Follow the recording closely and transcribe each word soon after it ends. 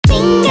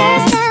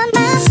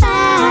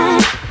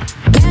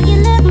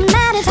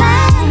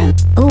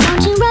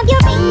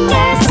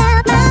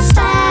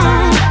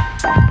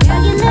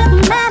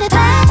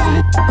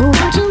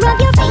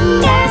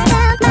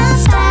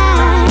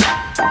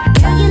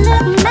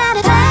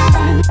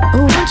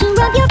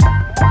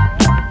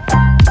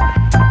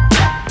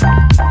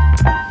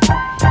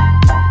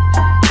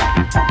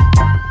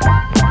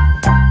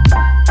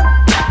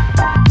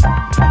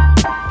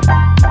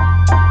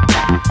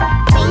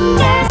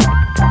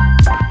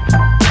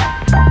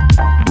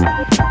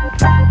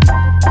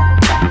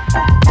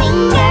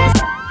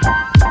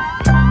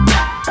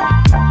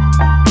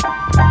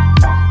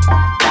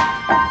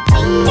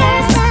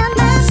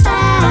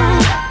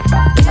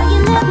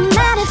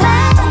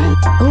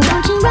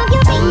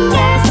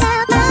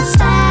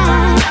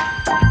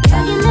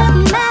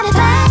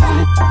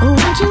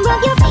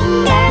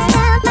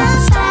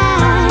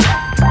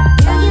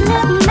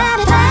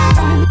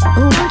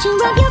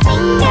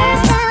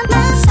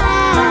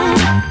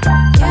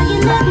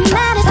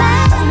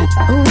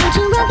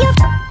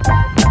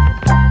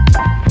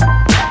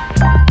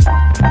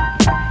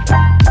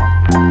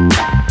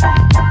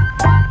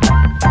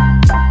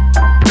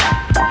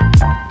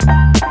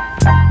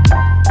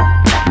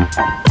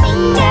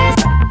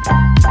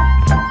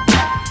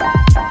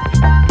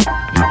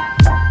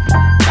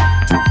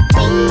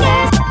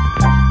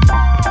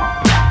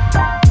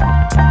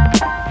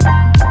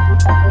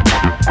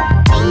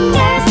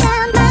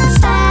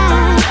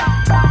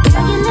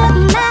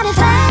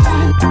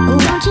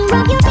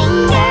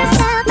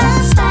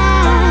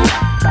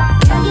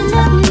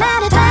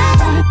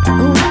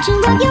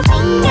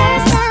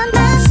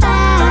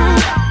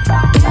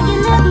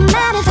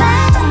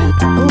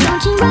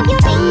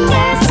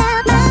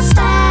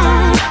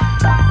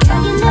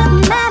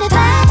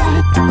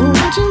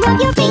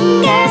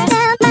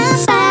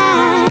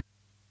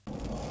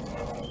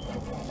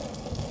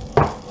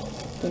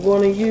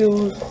going to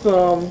use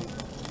some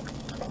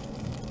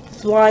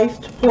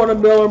sliced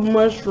portobello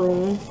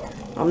mushroom.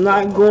 I'm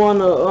not going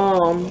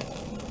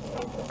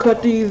to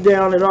cut these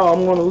down at all.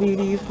 I'm going to leave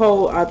these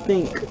whole, I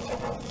think.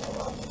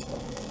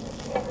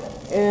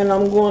 And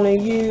I'm going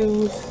to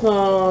use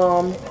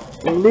some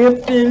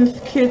Lipton's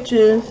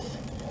Kitchen's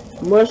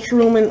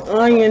mushroom and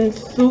onion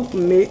soup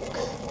mix,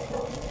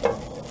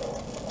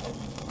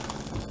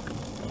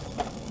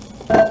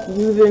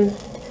 using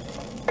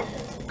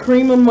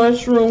cream of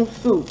mushroom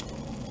soup.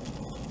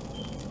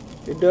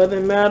 It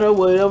doesn't matter,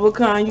 whatever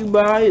kind you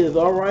buy is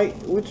alright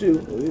with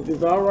you. If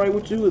it's alright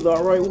with you, it's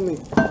alright with me.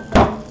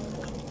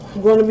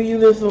 I'm going to be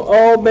using some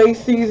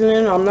all-base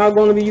seasoning. I'm not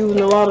going to be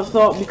using a lot of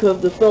salt because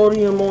the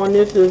sodium on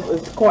this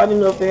is quite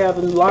enough to have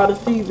a lot of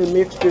season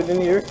mixtures in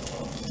here.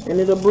 And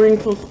it'll bring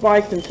some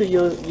spice into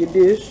your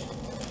dish.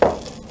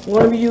 I'm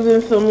going to be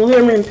using some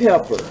lemon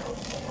pepper.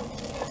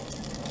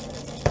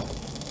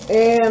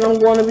 And I'm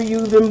going to be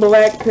using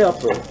black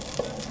pepper.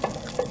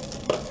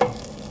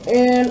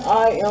 And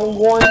I am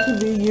going to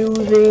be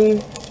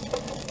using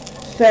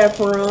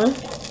saffron.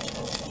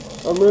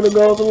 A little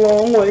goes a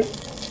long way.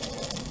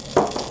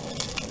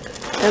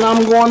 And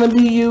I'm going to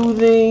be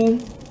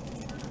using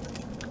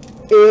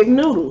egg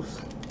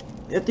noodles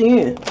at the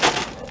end.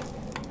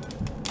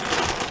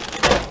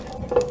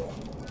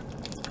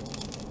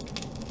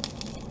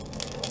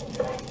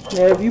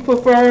 Now, if you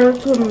prefer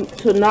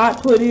to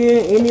not put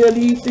in any of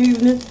these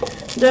seasonings,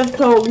 that's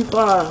totally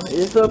fine.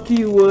 It's up to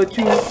you what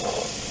you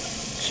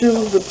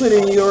choose to put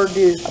in your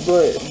dish.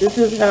 But this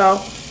is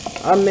how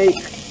I make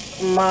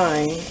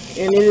mine.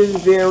 And it is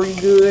very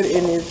good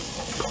and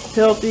it's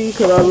healthy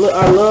because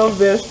I love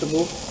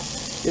vegetables.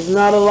 There's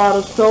not a lot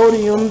of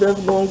sodium that's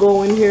going to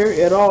go in here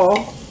at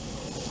all.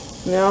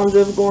 Now I'm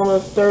just going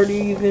to stir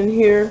these in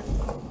here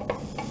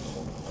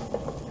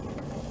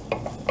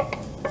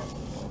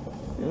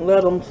and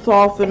let them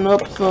soften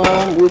up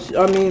some, which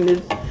I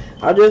mean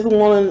I just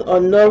want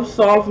enough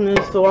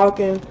softness so I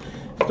can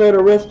stir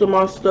the rest of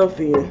my stuff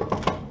in.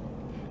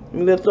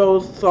 Let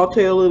those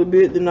saute a little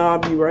bit, then I'll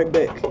be right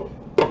back.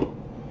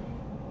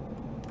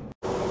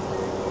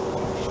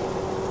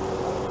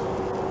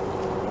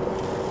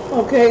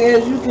 Okay,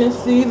 as you can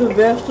see, the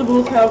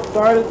vegetables have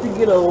started to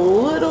get a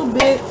little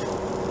bit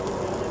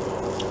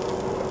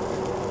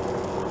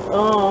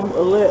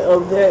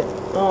of that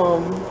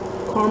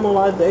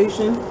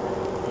caramelization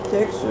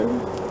texture.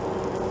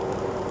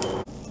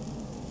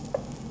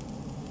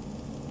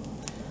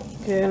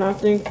 Okay, and I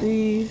think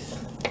these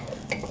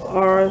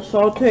are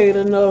sauteed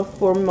enough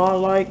for my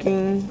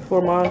liking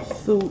for my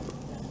soup,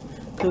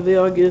 because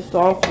they'll get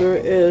softer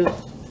as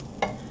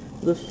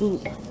the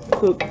soup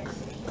cooks,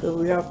 because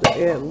we have to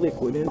add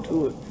liquid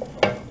into it.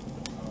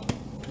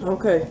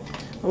 Okay,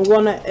 I'm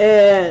going to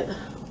add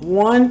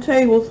 1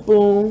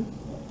 tablespoon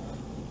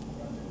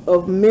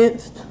of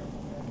minced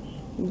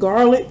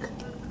garlic.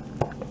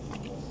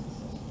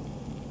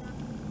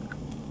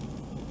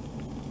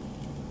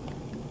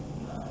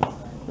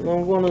 And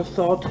I'm going to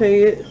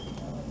saute it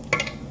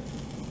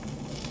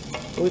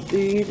with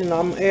these, and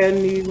I'm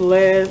adding these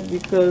last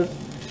because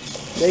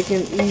they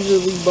can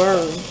easily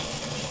burn.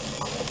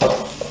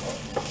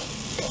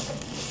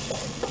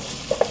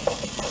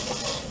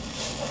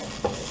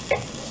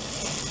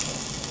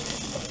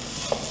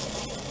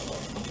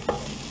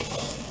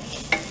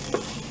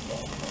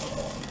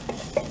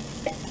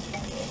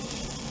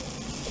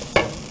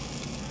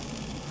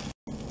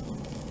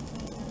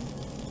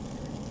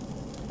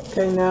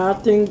 Okay, now I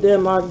think that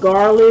my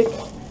garlic,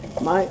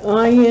 my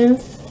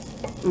onions,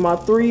 my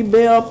 3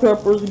 bell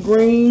peppers,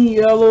 green,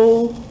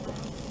 yellow,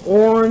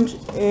 orange,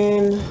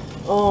 and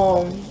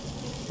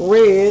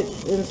red,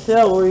 and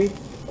celery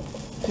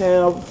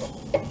have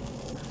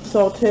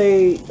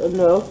sauteed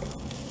enough.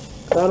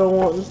 I don't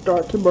want to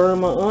start to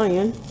burn my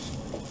onion.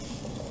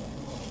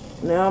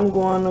 Now I'm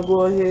going to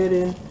go ahead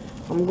and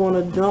I'm going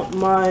to dump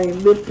my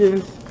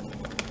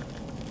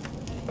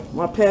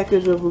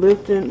package of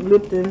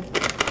Lipton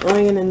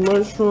onion and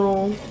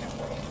mushroom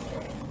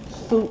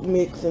soup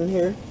mix in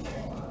here.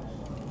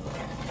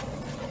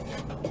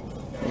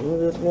 I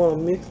just want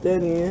to mix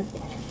that in.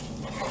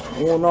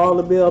 I want all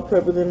the bell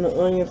peppers and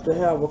the onions to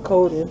have a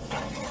coating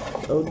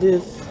of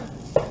this,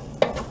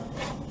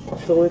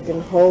 so it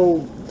can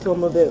hold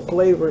some of that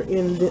flavor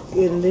in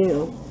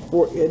them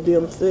for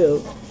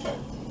themselves.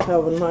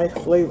 Have a nice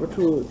flavor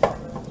to it.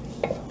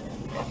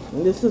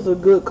 And this is a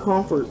good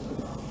comfort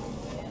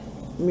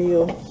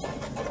meal.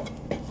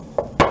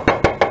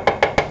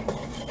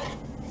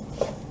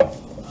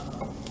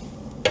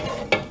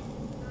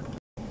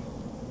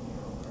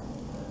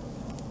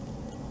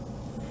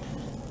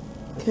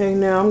 Okay,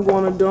 now I'm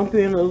going to dump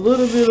in a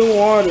little bit of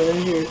water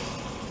in here.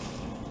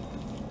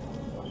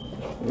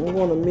 I'm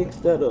going to mix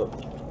that up.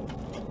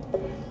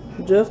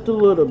 Just a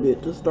little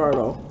bit to start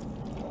off.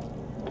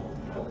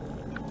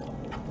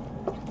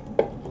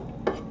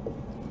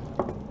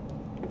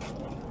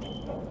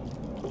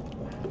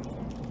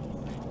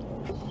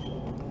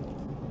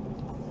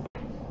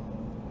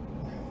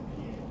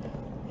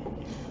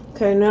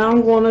 Okay, now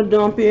I'm going to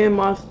dump in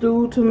my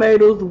stewed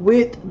tomatoes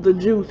with the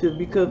juices,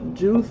 because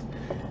juice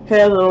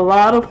has a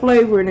lot of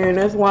flavor in there, and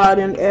that's why I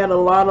didn't add a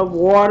lot of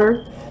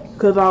water,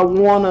 because I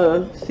want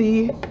to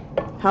see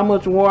how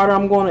much water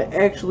I'm going to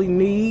actually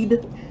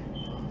need.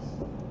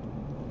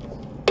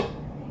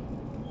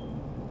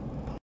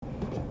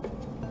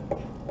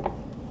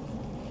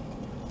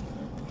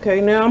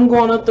 Okay, now I'm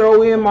going to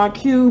throw in my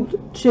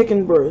cubed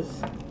chicken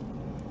breast.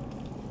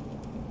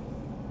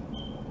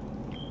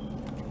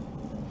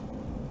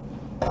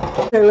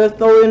 Okay, let's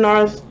throw in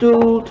our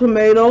stewed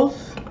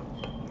tomatoes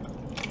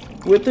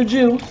with the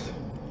juice.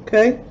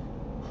 Okay,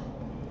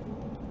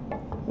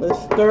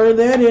 let's stir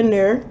that in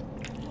there.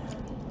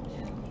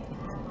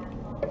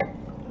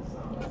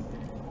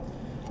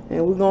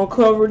 And we're going to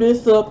cover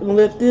this up and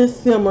let this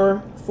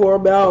simmer for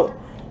about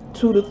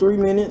 2 to 3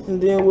 minutes,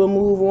 and then we'll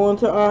move on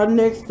to our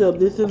next step.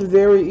 This is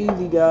very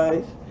easy,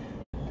 guys.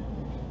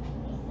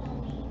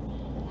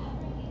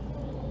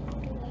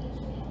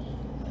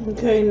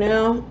 Okay,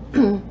 now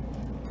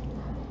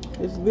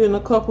it's been a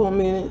couple of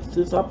minutes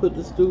since I put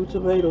the stewed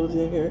tomatoes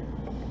in here.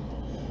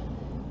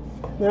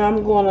 Now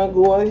I'm going to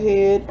go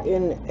ahead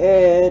and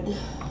add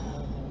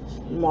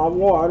my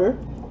water.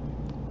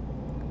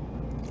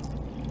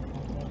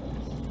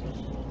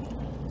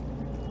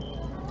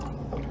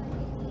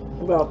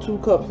 About 2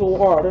 cups of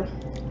water.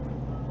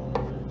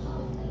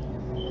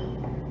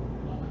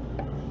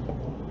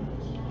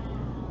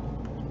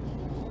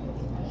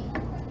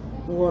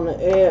 I'm going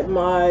to add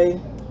my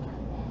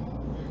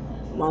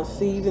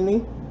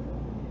seasoning,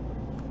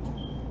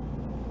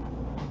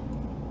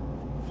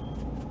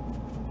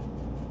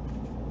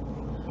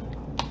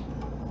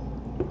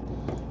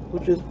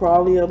 which is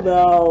probably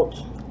about,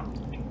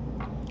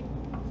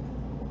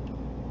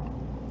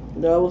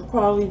 that was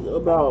probably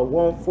about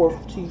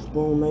 1/4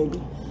 teaspoon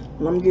maybe,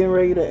 and I'm getting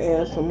ready to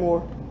add some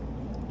more.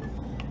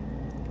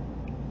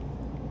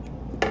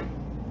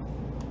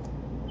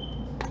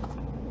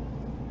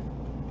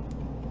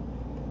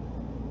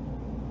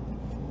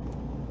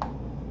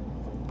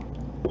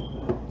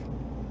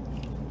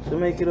 To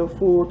make it a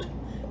full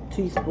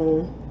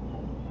teaspoon.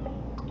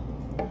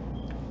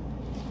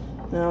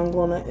 Now I'm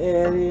going to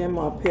add in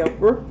my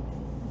pepper.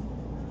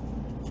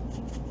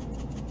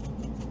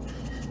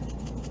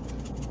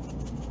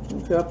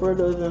 Pepper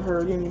doesn't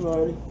hurt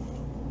anybody,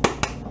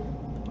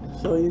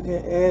 so you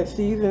can add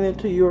seasoning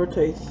to your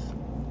taste.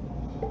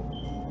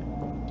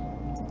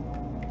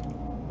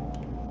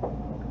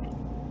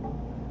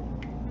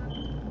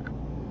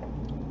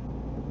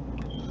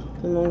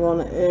 Then I'm going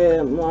to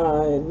add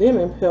my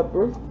lemon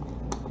pepper.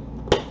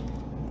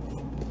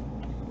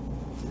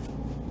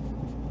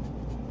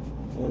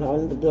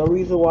 And the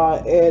reason why I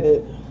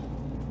added,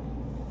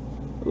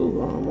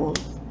 the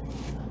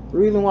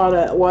reason why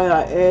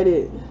I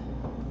added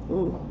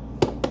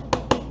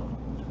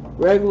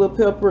regular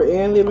pepper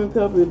and lemon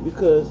pepper is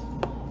because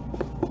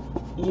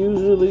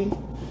usually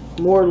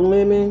more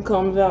lemon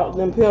comes out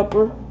than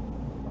pepper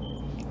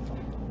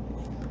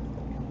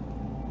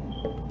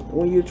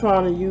when you're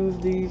trying to use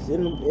these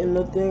in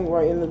the thing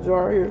right in the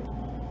jar here.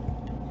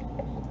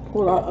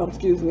 Well,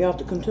 excuse me, out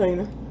the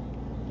container.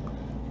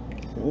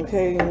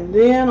 Okay, and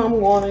then I'm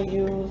going to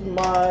use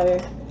my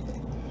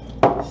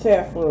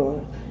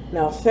saffron.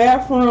 Now,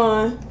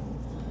 saffron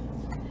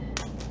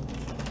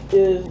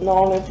is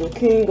known as the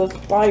king of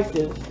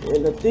spices,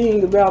 and the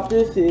thing about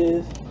this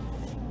is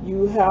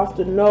you have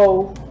to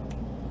know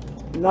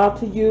not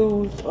to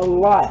use a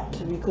lot,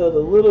 because a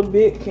little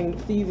bit can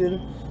season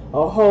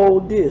a whole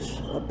dish,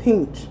 a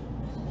pinch,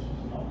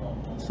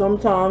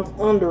 sometimes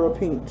under a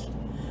pinch,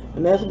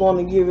 and that's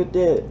going to give it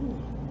that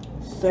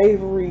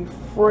savory,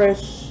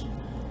 fresh.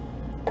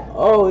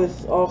 Oh,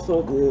 it's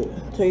also good.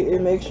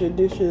 It makes your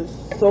dishes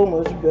so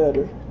much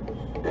better.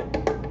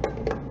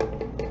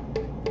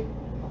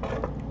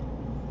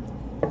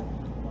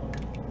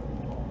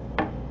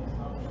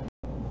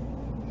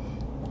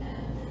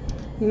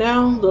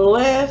 Now, the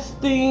last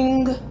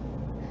thing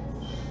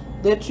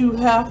that you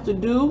have to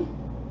do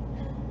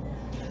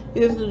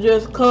is to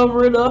just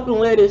cover it up and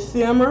let it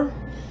simmer.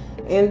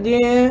 And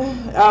then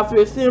after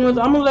it simmers,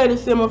 I'm gonna let it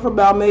simmer for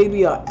about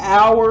maybe an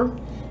hour,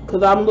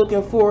 because I'm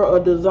looking for a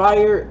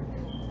desired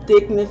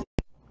thickness.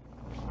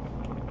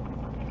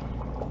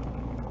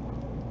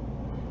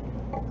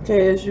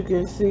 Okay, as you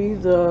can see,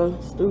 the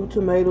stewed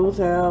tomatoes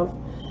have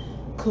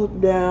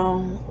cooked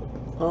down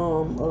a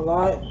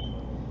lot,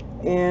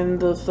 and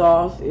the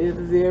sauce is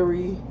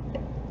very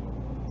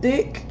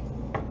thick.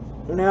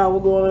 Now we're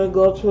going to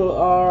go to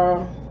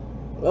our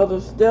other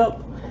step,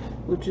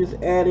 which is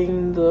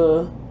adding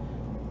the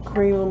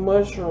cream of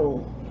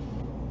mushroom,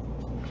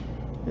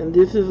 and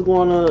this is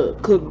going to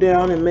cook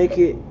down and make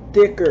it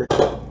thicker.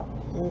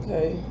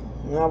 Okay,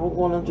 now we're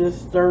going to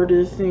just stir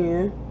this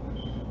in,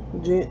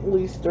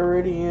 gently stir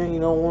it in. You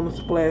don't want to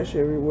splash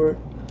everywhere,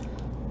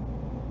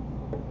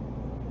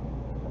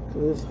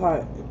 because it's hot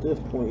at this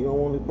point. You don't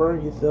want to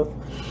burn yourself.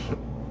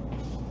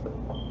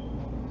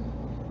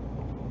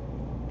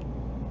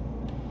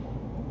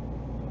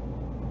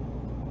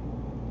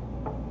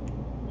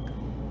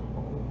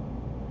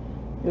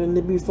 And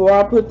then before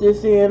I put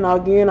this in,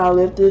 again, I'll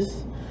let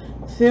this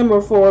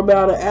simmer for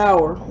about an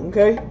hour,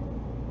 okay?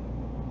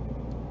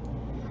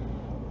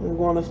 I'm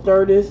going to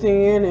stir this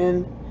in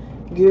and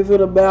give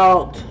it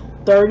about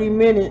 30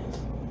 minutes.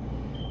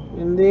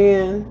 And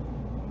then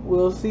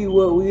we'll see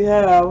what we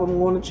have. I'm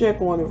going to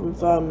check on it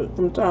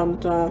from time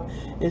to time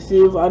and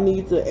see if I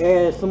need to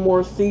add some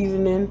more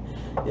seasoning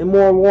and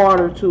more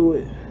water to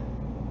it.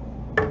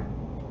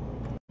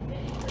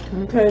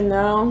 Okay,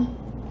 now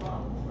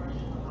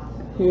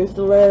here's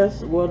the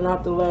last, well,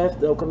 not the last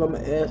though, because I'm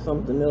going to add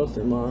something else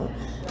in mine.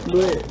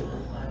 But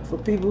for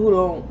people who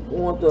don't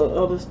want the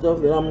other stuff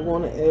that I'm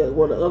going to add,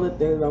 or the other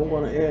things I'm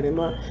going to add in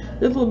mine,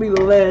 this will be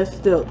the last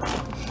step,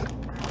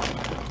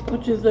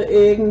 which is the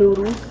egg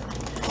noodles.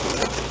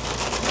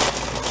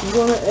 I'm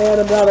going to add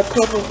about a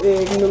cup of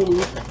egg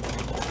noodles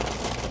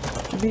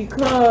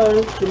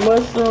because the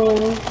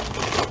mushrooms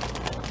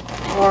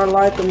are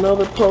like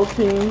another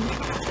protein.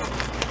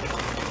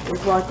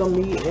 It's like a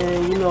meat,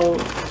 and you know,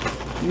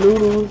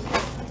 noodles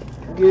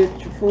get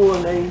you full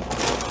and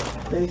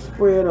they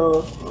spread a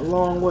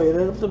long way.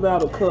 That's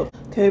about a cup.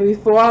 Okay,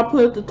 before I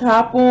put the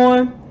top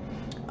on,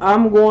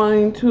 I'm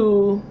going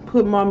to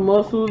put my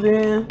mussels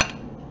in.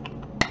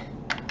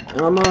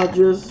 I'm going to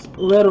just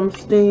let them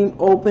steam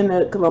open,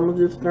 because I'm going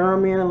to just stir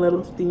them in and let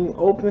them steam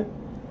open.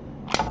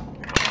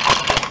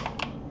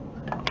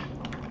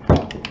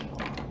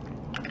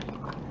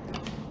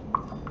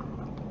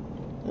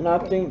 And I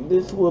think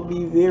this will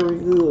be very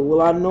good.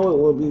 Well, I know it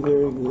will be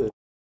very good.